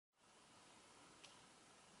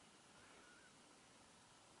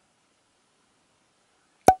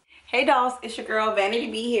Hey dolls, it's your girl Vanity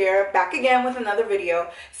B here, back again with another video.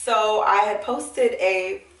 So I had posted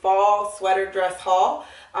a fall sweater dress haul.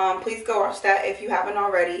 Please go watch that if you haven't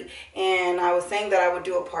already. And I was saying that I would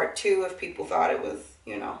do a part 2 if people thought it was,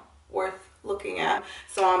 you know, worth looking at.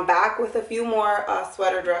 So I'm back with a few more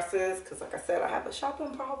sweater dresses because, like I said, I have a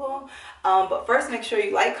shopping problem. But first, make sure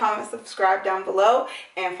you like, comment, subscribe down below,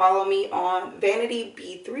 and follow me on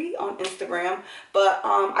VanityB3 on Instagram. But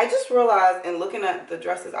I just realized in looking at the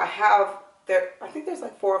dresses I have, I think there's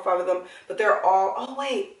like 4 or 5 of them, but they're all, oh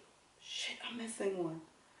wait, shit, I'm missing one.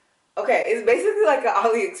 Okay, it's basically like an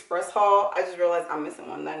Aliexpress haul. I just realized I'm missing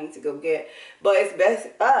one that I need to go get. But it's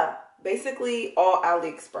basically all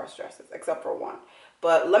Aliexpress dresses except for one.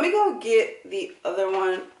 But let me go get the other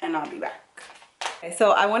one and I'll be back. Okay,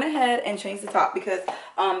 so I went ahead and changed the top because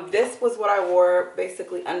this was what I wore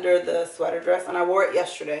basically under the sweater dress, and I wore it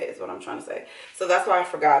yesterday is what I'm trying to say. So that's why I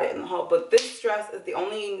forgot it in the haul. But this dress is the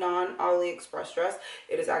only non-Aliexpress dress.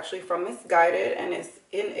 It is actually from Missguided and it's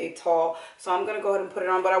in a tall. So I'm going to go ahead and put it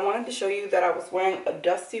on. But I wanted to show you that I was wearing a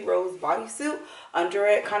dusty rose bodysuit under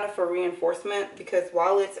it, kind of for reinforcement, because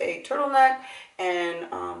while it's a turtleneck and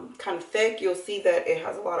kind of thick, you'll see that it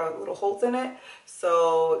has a lot of little holes in it,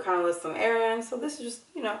 so it kind of lets some air in. So this is just,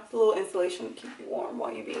 you know, a little insulation to keep you warm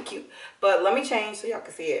while you're being cute. But let me change so y'all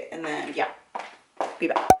can see it, and then yeah, be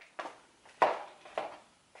back.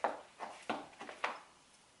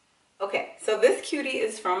 Okay, so this cutie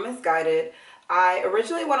is from Missguided. I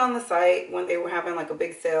originally went on the site when they were having like a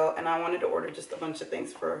big sale, and I wanted to order just a bunch of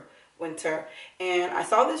things for winter, and I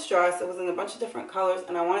saw this dress. It was in a bunch of different colors,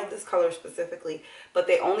 and I wanted this color specifically, but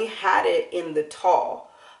they only had it in the tall.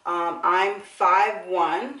 I'm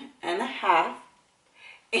 5'1.5",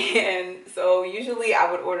 and so usually I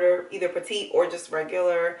would order either petite or just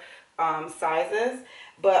regular sizes,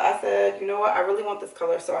 but I said, you know what, I really want this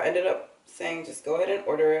color, so I ended up saying just go ahead and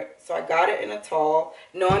order it. So I got it in a tall,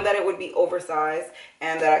 knowing that it would be oversized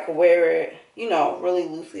and that I could wear it, you know, really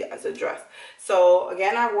loosely as a dress. So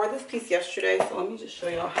again, I wore this piece yesterday, so let me just show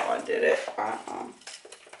y'all how I did it. Let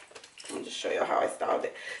me just show you how I styled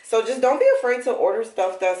it. So just don't be afraid to order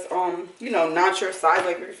stuff that's you know, not your size.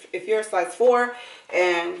 Like if you're a size 4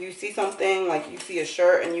 and you see something, like you see a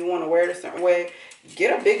shirt and you want to wear it a certain way,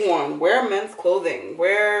 get a big one. Wear men's clothing.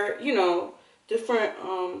 Wear, you know, different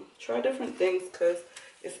try different things, because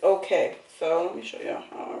it's okay. So let me show you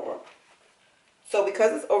how I work. So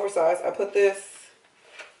because it's oversized, I put this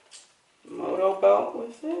moto belt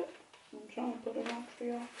with it. I'm trying to put it on for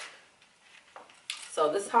y'all.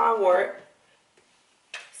 So this is how I wore it.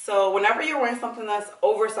 So whenever you're wearing something that's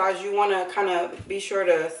oversized, you want to kind of be sure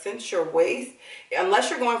to cinch your waist,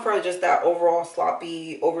 unless you're going for just that overall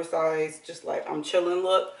sloppy, oversized, just like I'm chilling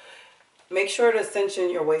look. Make sure to cinch in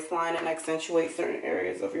your waistline and accentuate certain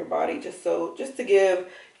areas of your body, just to give,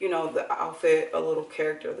 you know, the outfit a little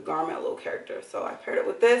character, the garment a little character. So I paired it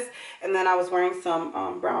with this, and then I was wearing some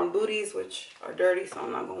brown booties, which are dirty, so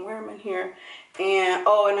I'm not gonna wear them in here. And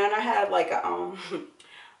oh, and then I had like a a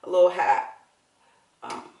little hat,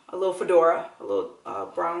 a little fedora, a little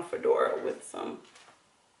brown fedora with some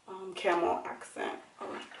camel accent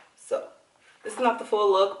around. So this is not the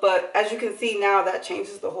full look, but as you can see now, that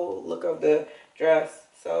changes the whole look of the dress.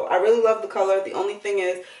 So I really love the color. The only thing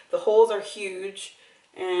is the holes are huge,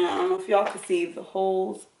 and I don't know if y'all can see, the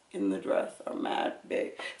holes in the dress are mad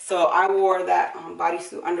big. So I wore that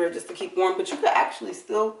bodysuit under it just to keep warm, but you could actually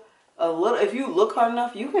still if you look hard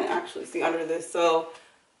enough, you can actually see under this. So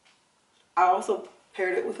I also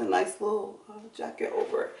paired it with a nice little jacket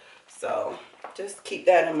over it. So just keep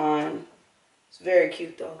that in mind. It's very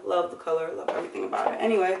cute though. Love the color, love everything about it.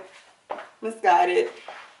 Anyway, Missguided.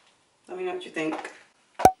 Let me know what you think.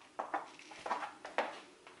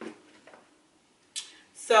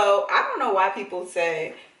 So I don't know why people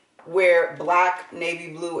say wear black,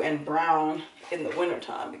 navy blue, and brown in the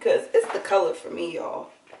wintertime, because it's the color for me, y'all.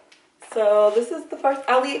 So this is the first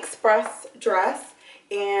Aliexpress dress,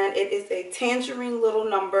 and it is a tangerine little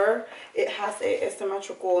number. It has a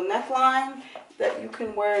asymmetrical neckline that you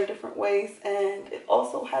can wear in different ways, and it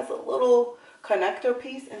also has a little connector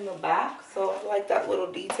piece in the back. So I like that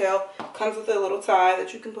little detail. Comes with a little tie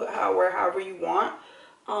that you can wear however you want.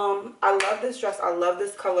 I love this dress. I love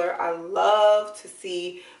this color. I love to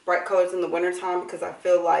see bright colors in the wintertime, because I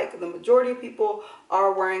feel like the majority of people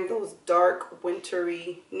are wearing those dark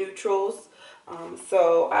wintry neutrals.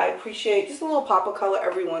 So I appreciate just a little pop of color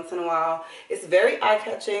every once in a while. It's very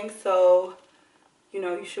eye-catching, so you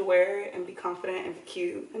know, you should wear it and be confident and be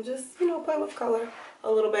cute and just, you know, play with color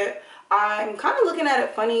a little bit. I'm kind of looking at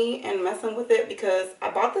it funny and messing with it because I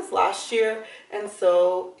bought this last year, and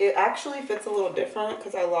so it actually fits a little different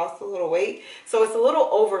because I lost a little weight. So it's a little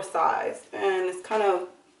oversized and it's kind of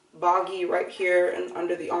boggy right here and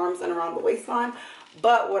under the arms and around the waistline.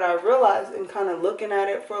 But what I realized in kind of looking at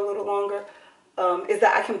it for a little longer is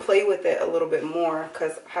that I can play with it a little bit more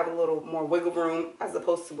because I have a little more wiggle room as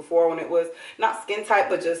opposed to before when it was not skin tight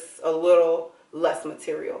but just a little less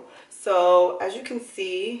material. So as you can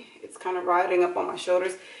see, it's kind of riding up on my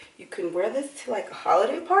shoulders. You can wear this to like a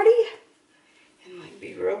holiday party and like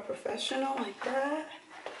be real professional like that.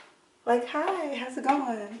 Like, hi, how's it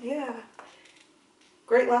going? Yeah.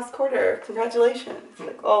 Great last quarter. Congratulations.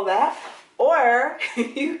 Like all that. Or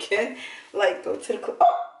you can like go to the club.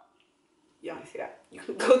 Oh! Y'all see that? You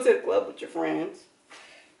can go to the club with your friends.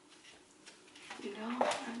 You know,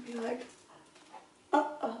 and be like,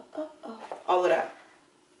 all of that.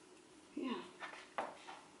 Yeah.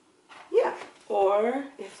 Yeah. Or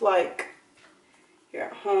if like you're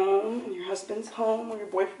at home and your husband's home or your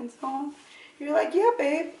boyfriend's home, you're like, yeah,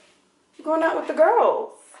 babe, I'm going out with the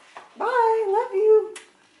girls. Bye, love you.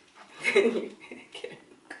 Then you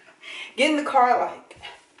get in the car like,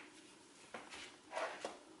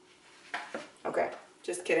 okay,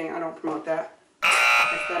 just kidding. I don't promote that.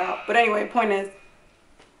 Check that out. But anyway, point is,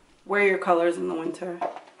 wear your colors in the winter.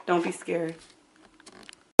 Don't be scared.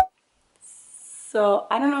 So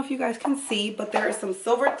I don't know if you guys can see, but there is some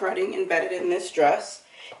silver threading embedded in this dress.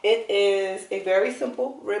 It is a very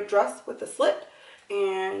simple rib dress with a slit.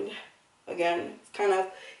 And again,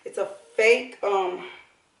 it's a fake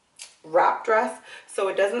wrap dress. So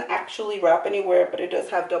it doesn't actually wrap anywhere, but it does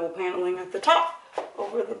have double paneling at the top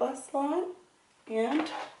over the bust line. And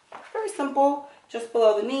very simple, just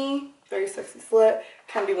below the knee, very sexy slit.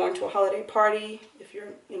 Can be worn to a holiday party if you're,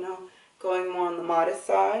 you know, going more on the modest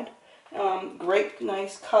side. Great,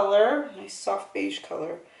 nice color, nice soft beige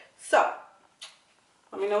color. So,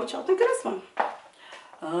 let me know what y'all think of this one.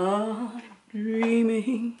 I'm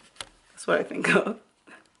dreaming. That's what I think of.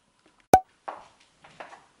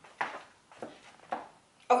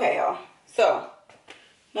 Okay, y'all. So,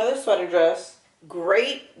 another sweater dress.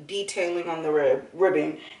 Great detailing on the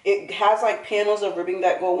ribbing. It has like panels of ribbing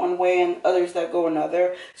that go one way and others that go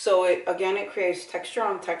another. So it creates texture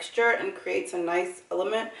on texture and creates a nice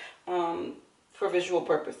element for visual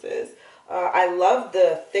purposes. I love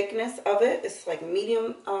the thickness of it. It's like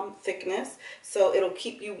medium thickness, so it'll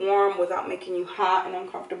keep you warm without making you hot and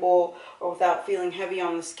uncomfortable, or without feeling heavy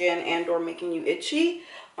on the skin and or making you itchy.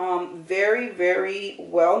 Very, very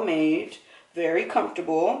well made, very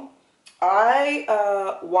comfortable. I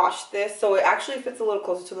washed this, so it actually fits a little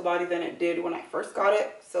closer to the body than it did when I first got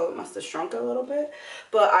it, so it must have shrunk a little bit.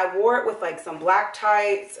 But I wore it with like some black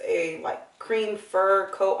tights, a like cream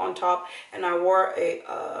fur coat on top, and I wore a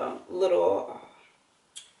little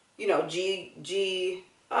you know, a G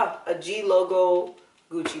logo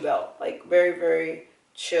Gucci belt. Like very, very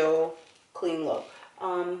chill, clean look.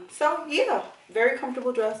 So yeah, very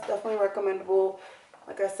comfortable dress, definitely recommendable.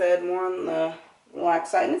 Like I said, more on the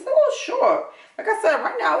relaxed side, and it's a little short. Like I said,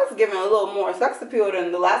 right now it's giving a little more sex appeal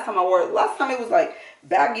than the last time I wore it. Last time it was like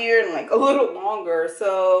baggier and like a little longer.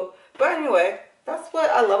 So, but anyway, that's what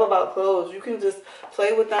I love about clothes. You can just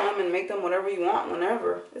play with them and make them whatever you want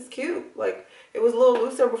whenever. It's cute. Like, it was a little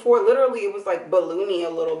looser before. Literally, it was like balloony a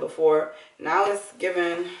little before. Now it's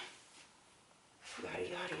giving yada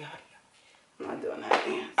yada yada. I'm not doing that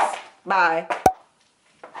dance. Bye.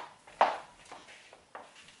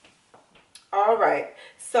 All right,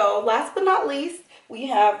 so last but not least, we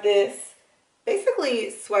have this basically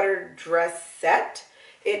sweater dress set.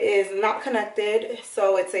 It is not connected,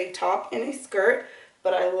 so it's a top and a skirt,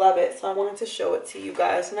 but I love it, so I wanted to show it to you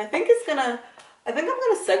guys. And I think I'm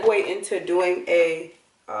gonna segue into doing a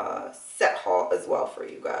set haul as well for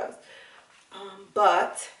you guys.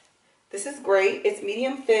 But this is great. It's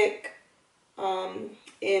medium thick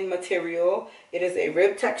in material. It is a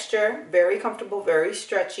rib texture, very comfortable, very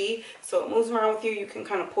stretchy, so it moves around with you. You can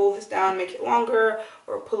kind of pull this down, make it longer,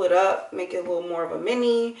 or pull it up, make it a little more of a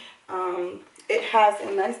mini. It has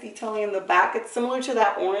a nice detailing in the back. It's similar to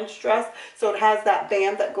that orange dress, so it has that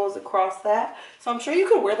band that goes across that. So I'm sure you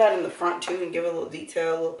could wear that in the front too and give it a little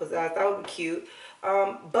detail, a little pizzazz. That would be cute.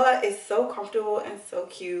 But it's so comfortable and so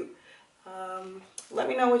cute. Let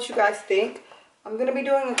me know what you guys think. I'm going to be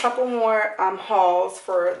doing a couple more hauls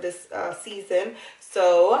for this season.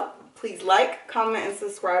 So please like, comment, and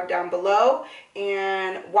subscribe down below.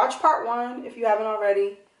 And watch part 1 if you haven't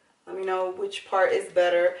already. Let me know which part is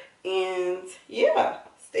better. And yeah,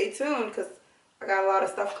 stay tuned because I got a lot of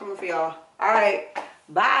stuff coming for y'all. All right,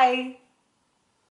 bye.